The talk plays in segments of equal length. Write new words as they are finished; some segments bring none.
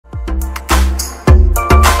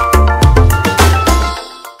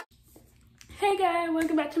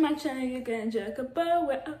welcome back to my channel. You're getting Jacoba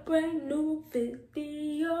with a brand new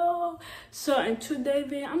video. So in today's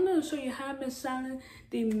video, I'm gonna show you how I've been styling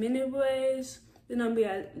the mini braids. It's gonna be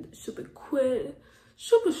a super quick,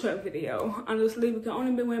 super short video. Honestly, because I've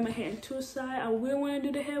only been wearing my hair in two sides. I will want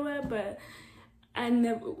to do the hair wrap, but I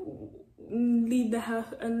never leave the house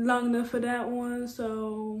long enough for that one.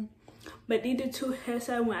 So, but these are two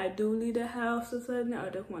hairstyles when I do leave the house or something. I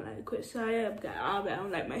just want like a quick side up. I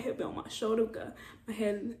don't like my hair be on my shoulder because my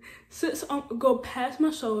hair sits on, go past my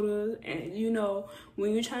shoulders, and you know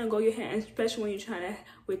when you're trying to grow your hair, especially when you're trying to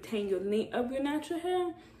retain your length of your natural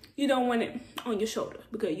hair, you don't want it on your shoulder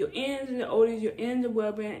because your ends and the oldest, your ends are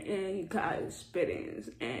rubbing and you got split ends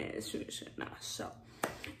and shit now. So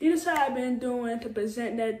this is how I've been doing to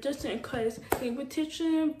present that just in case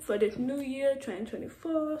competition for this new year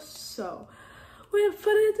 2024. So without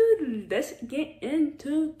further ado, let's get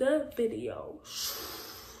into the video.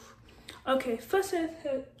 Okay, first thing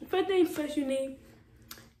first you need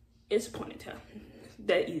is a ponytail.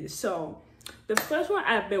 That easy. So the first one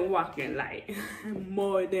I've been walking like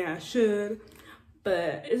more than I should,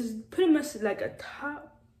 but it's pretty much like a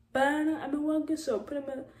top bun I've been walking. So pretty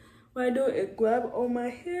much what I do is grab all my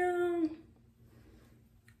hair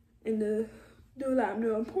and do like I'm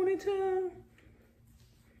doing a ponytail.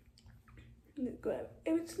 And then grab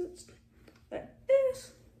everything like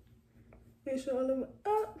this. Make sure all of it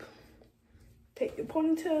up. Take your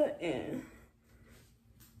ponytail and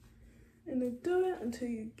then do it until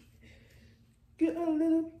you get a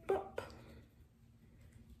little bump.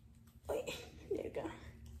 Wait, there you go.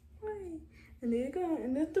 Wait, and there you go.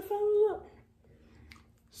 And that's the follow up.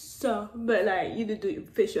 So, but like you do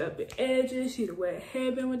fish up your edges, you wear a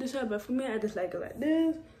hairband with this hair, but for me, I just like it like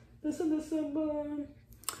this. This is the simple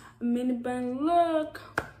mini bun look,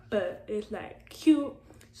 but it's like cute,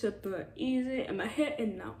 super easy, and my hair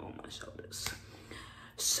is not on my shoulders.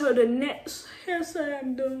 So the next hairstyle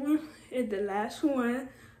I'm doing is the last one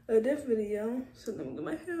of this video. So let me get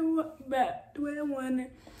my hair back the way I want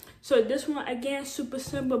it. So this one again, super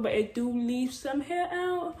simple, but it do leave some hair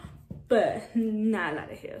out, but not a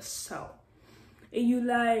lot of hair. So if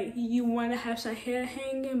you want to have some hair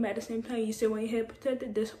hanging, but at the same time you still want your hair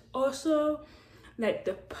protected, this also like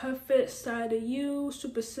the perfect style to use.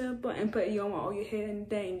 Super simple, and but you don't want all your hair in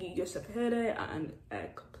there and get yourself a headache. I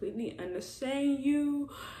completely understand you.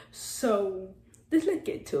 So let's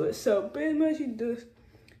get to it. So pretty much you just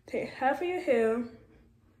take half of your hair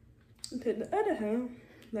and take the other hair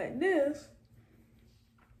like this,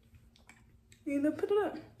 and then put it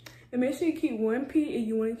up. And make sure you keep one piece. If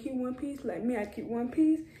you want to keep one piece, like me, I keep one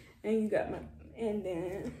piece. And you got my, and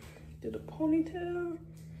then do the ponytail.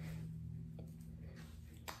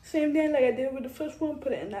 Same thing like I did with the first one,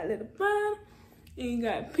 put it in that little bun. And you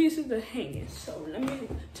got pieces of hanging. So let me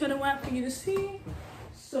turn around for you to see.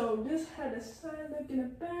 So this had a side look in the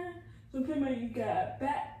back. So pretty much you got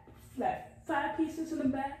back, like 5 pieces in the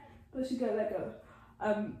back. Plus you got like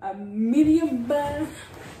a medium bun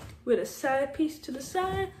with a side piece to the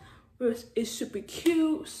side. It's super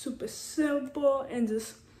cute, super simple, and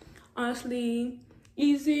just honestly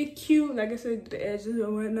easy, cute. Like I said, the edges are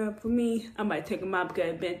right now for me. I might take them out because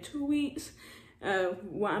it's been 2 weeks.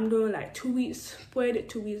 What I'm doing like 2 weeks braided,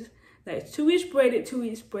 2 weeks, like 2 weeks braided, 2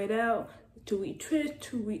 weeks braid out, 2 week twist,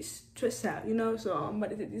 2 weeks twist out, you know. So I'm about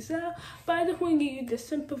to take this out, but I just want to give you this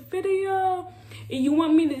simple video. If you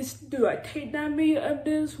want me to do a takedown video of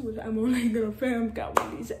this, which I'm only gonna film, got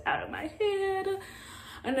one of these out of my head,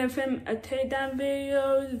 and then film a takedown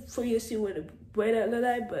video for you to see what the braid out look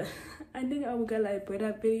like. But I think I will get like braid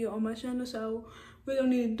out video on my channel, so we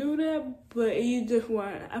don't need to do that. But if you just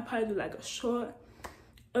want, I'll probably do like a short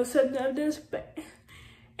or something of this. But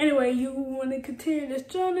anyway, you want to continue this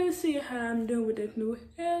journey, see how I'm doing with this new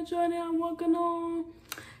hair journey I'm working on.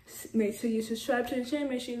 Make sure you subscribe to the channel.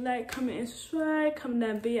 Make sure you like, comment, and subscribe. Comment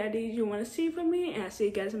down video ideas you want to see from me. And I'll see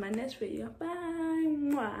you guys in my next video. Bye.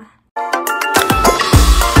 Mwah.